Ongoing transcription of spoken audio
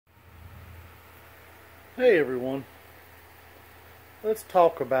Hey everyone, let's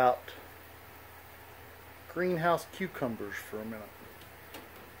talk about greenhouse cucumbers for a minute.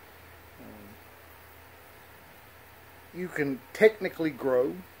 You can technically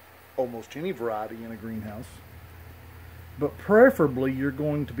grow almost any variety in a greenhouse, but preferably you're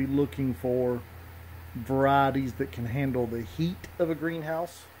going to be looking for varieties that can handle the heat of a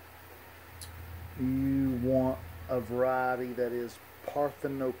greenhouse. You want a variety that is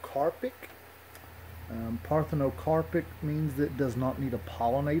parthenocarpic. Parthenocarpic means that it does not need a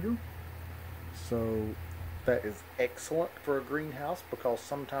pollinator, so that is excellent for a greenhouse because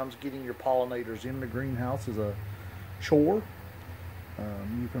sometimes getting your pollinators in the greenhouse is a chore.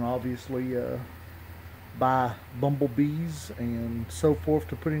 You can obviously buy bumblebees and so forth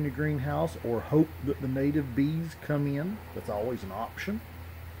to put in your greenhouse, or hope that the native bees come in. That's always an option.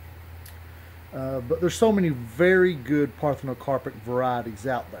 But there's so many very good parthenocarpic varieties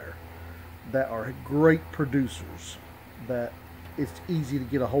out there that are great producers that it's easy to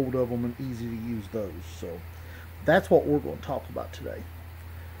get a hold of them and easy to use those. So that's what we're going to talk about today.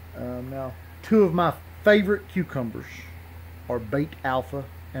 Now, two of my favorite cucumbers are Beit Alpha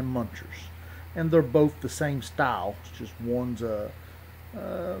and Munchers, and they're both the same style. It's just one's a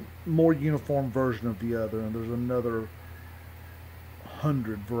more uniform version of the other, and there's another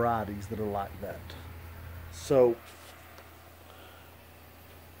 100 varieties that are like that. So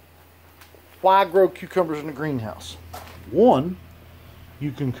why grow cucumbers in a greenhouse? One,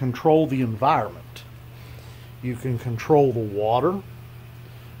 you can control the environment. You can control the water.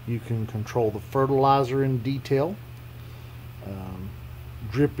 You can control the fertilizer in detail.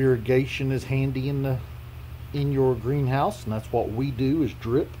 Drip irrigation is handy in your greenhouse, and that's what we do, is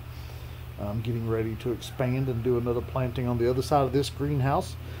drip. I'm getting ready to expand and do another planting on the other side of this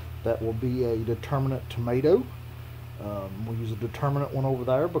greenhouse. That will be a determinate tomato. We'll use a determinate one over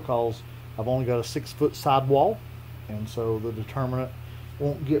there because I've only got a 6-foot sidewall, and so the determinate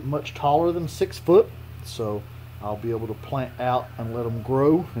won't get much taller than 6 foot. So I'll be able to plant out and let them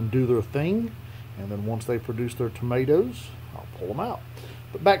grow and do their thing, and then once they produce their tomatoes, I'll pull them out.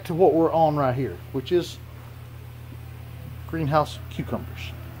 But back to what we're on right here, which is greenhouse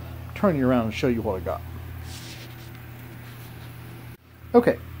cucumbers. Turn you around and show you what I got.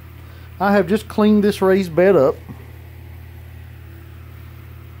 Okay, I have just cleaned this raised bed up,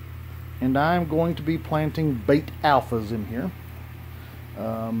 and I'm going to be planting Beit Alphas in here.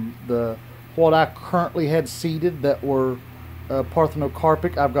 What I currently had seeded that were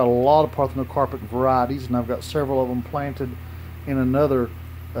parthenocarpic, I've got a lot of parthenocarpic varieties, and I've got several of them planted in another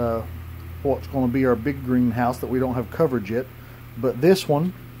what's going to be our big greenhouse that we don't have coverage yet. But this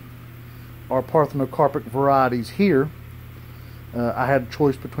one are parthenocarpic varieties here. I had a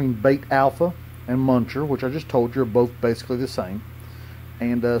choice between Beit Alpha and Muncher, which I just told you are both basically the same,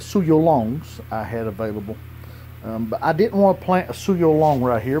 and Suyo Longs I had available. But I didn't want to plant a Suyo Long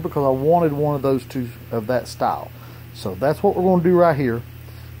right here because I wanted one of those two of that style. So that's what we're going to do right here,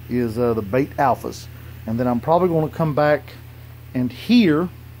 is the Beit Alphas. And then I'm probably going to come back, and here,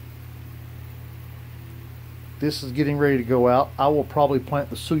 this is getting ready to go out. I will probably plant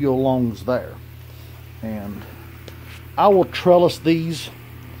the Suyo Longs there. And I will trellis these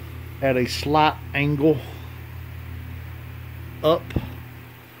at a slight angle up,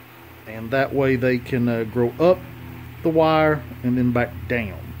 and that way they can grow up the wire and then back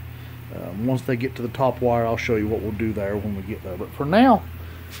down. Once they get to the top wire, I'll show you what we'll do there when we get there. But for now,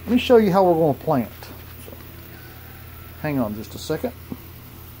 let me show you how we're going to plant. So, hang on just a second.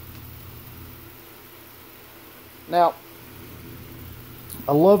 Now,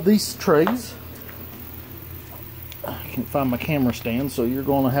 I love these trays. I can't find my camera stand, so you're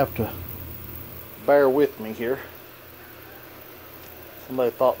going to have to bear with me here.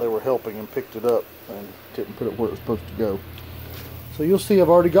 Somebody thought they were helping and picked it up and didn't put it where it was supposed to go. So you'll see I've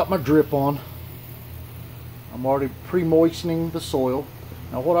already got my drip on. I'm already pre-moistening the soil.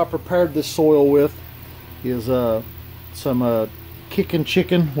 Now what I prepared this soil with is some Kickin'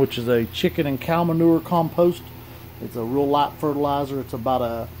 Chicken, which is a chicken and cow manure compost. It's a real light fertilizer. It's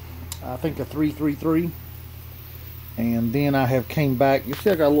about I think a 333. And then I have came back. You see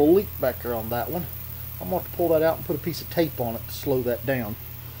I got a little leak back there on that one. I'm going to have to pull that out and put a piece of tape on it to slow that down.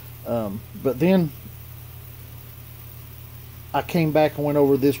 But then I came back and went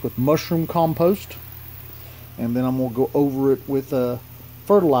over this with mushroom compost, and then I'm going to go over it with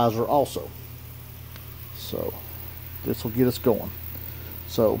fertilizer also. So this will get us going.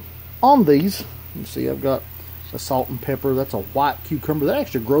 So on these, you see I've got a salt and pepper. That's a white cucumber. That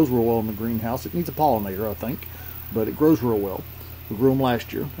actually grows real well in the greenhouse. It needs a pollinator, I think, but it grows real well. We grew them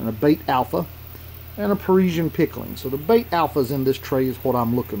last year. And a Beit Alpha and a Parisian pickling. So the Beit Alphas in this tray is what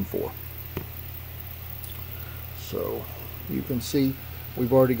I'm looking for. So you can see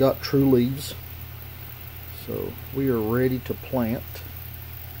we've already got true leaves. So we are ready to plant.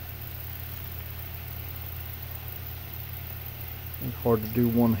 It's hard to do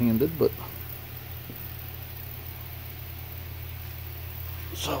one-handed, but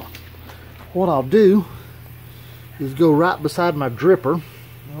so what I'll do is go right beside my dripper.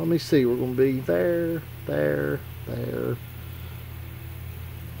 Let me see, we're going to be there, there, there.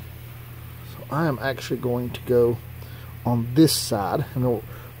 So I am actually going to go on this side, and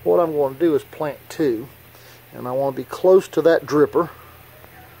what I'm going to do is plant two, and I want to be close to that dripper.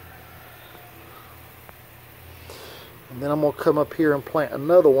 And then I'm going to come up here and plant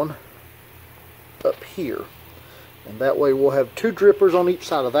another one up here. And that way we'll have two drippers on each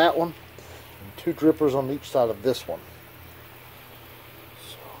side of that one and two drippers on each side of this one.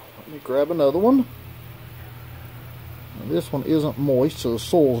 So let me grab another one. Now, this one isn't moist, so the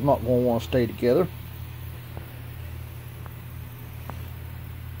soil's not going to want to stay together.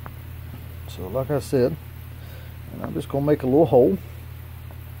 So like I said, and I'm just going to make a little hole.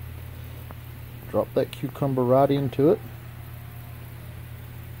 Drop that cucumber right into it.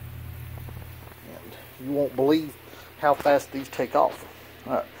 And you won't believe how fast these take off.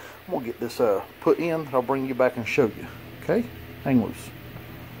 Alright, I'm going to get this put in. I'll bring you back and show you. Okay? Hang loose.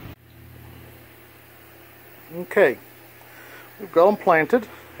 Okay. We've got them planted.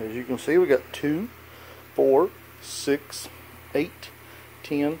 As you can see, we got 2, 4, 6, 8,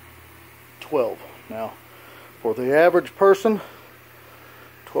 10, 12. Now, for the average person,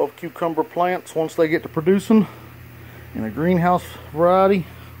 12 cucumber plants, once they get to producing in a greenhouse variety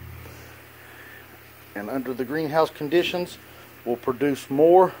and under the greenhouse conditions, will produce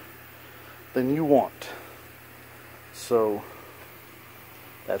more than you want. So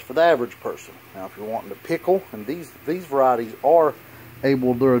that's for the average person. Now if you're wanting to pickle, and these varieties are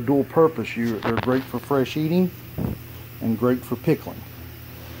able, they're a dual purpose. They're great for fresh eating and great for pickling.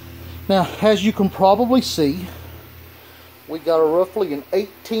 Now as you can probably see, we got a roughly an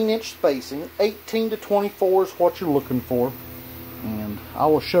 18-inch spacing. 18 to 24 is what you're looking for. And I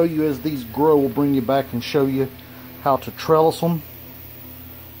will show you as these grow. We'll bring you back and show you how to trellis them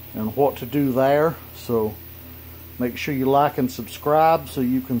and what to do there. So make sure you like and subscribe so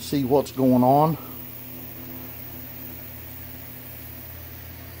you can see what's going on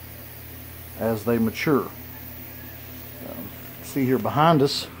as they mature. See here behind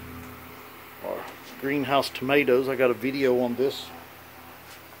us are greenhouse tomatoes. I got a video on this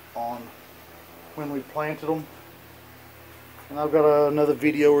on when we planted them, and I've got another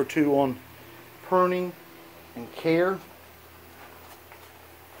video or two on pruning and care.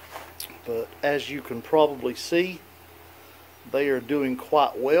 But as you can probably see, they are doing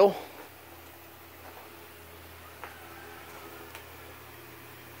quite well.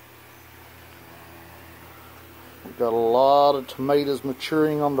 We've got a lot of tomatoes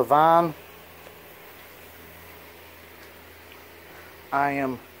maturing on the vine. I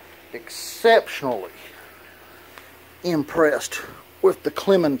am exceptionally impressed with the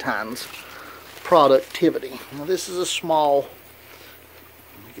clementines' productivity. Now this is a small,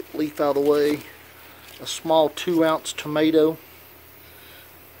 let me get the leaf out of the way, a small 2-ounce tomato,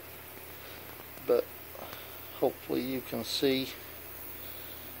 but hopefully you can see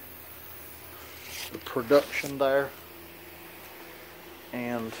the production there.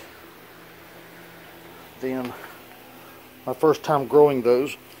 And then my first time growing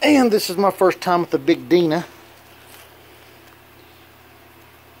those, and this is my first time with the Big Dina.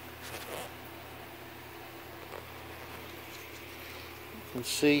 You can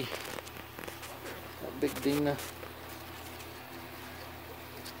see that Big Dina,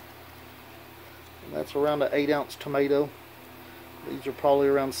 and that's around an 8-ounce tomato. These are probably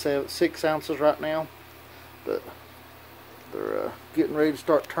around 6 ounces right now, but they're getting ready to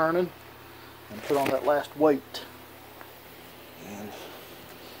start turning and put on that last weight. And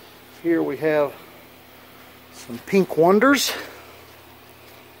here we have some pink wonders.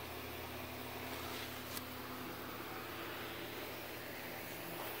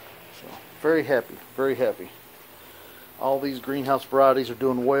 So very happy, very happy. All these greenhouse varieties are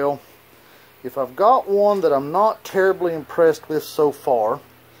doing well. If I've got one that I'm not terribly impressed with so far,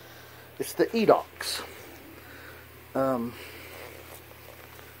 it's the Edox.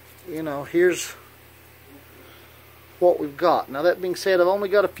 You know, here's what we've got. Now that being said, I've only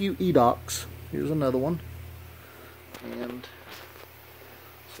got a few Edox. Here's another one. And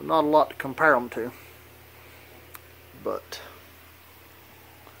so not a lot to compare them to. But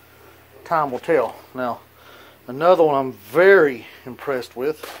time will tell. Now, another one I'm very impressed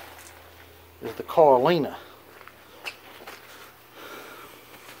with is the Carolina.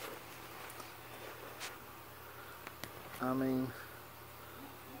 I mean,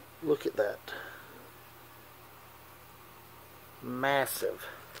 look at that. Massive,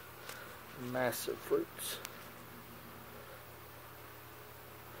 massive fruits.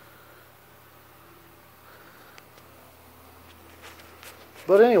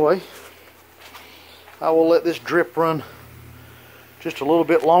 But anyway, I will let this drip run just a little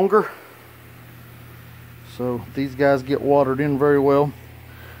bit longer so these guys get watered in very well.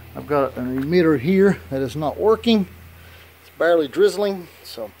 I've got an emitter here that is not working. It's barely drizzling,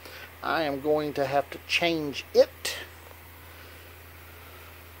 so I am going to have to change it,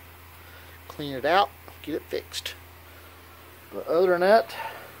 clean it out, get it fixed. But other than that,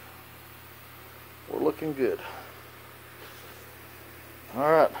 we're looking good.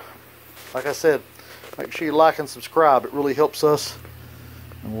 Alright, like I said, make sure you like and subscribe. It really helps us,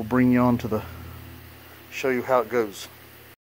 and we'll bring you on to show you how it goes.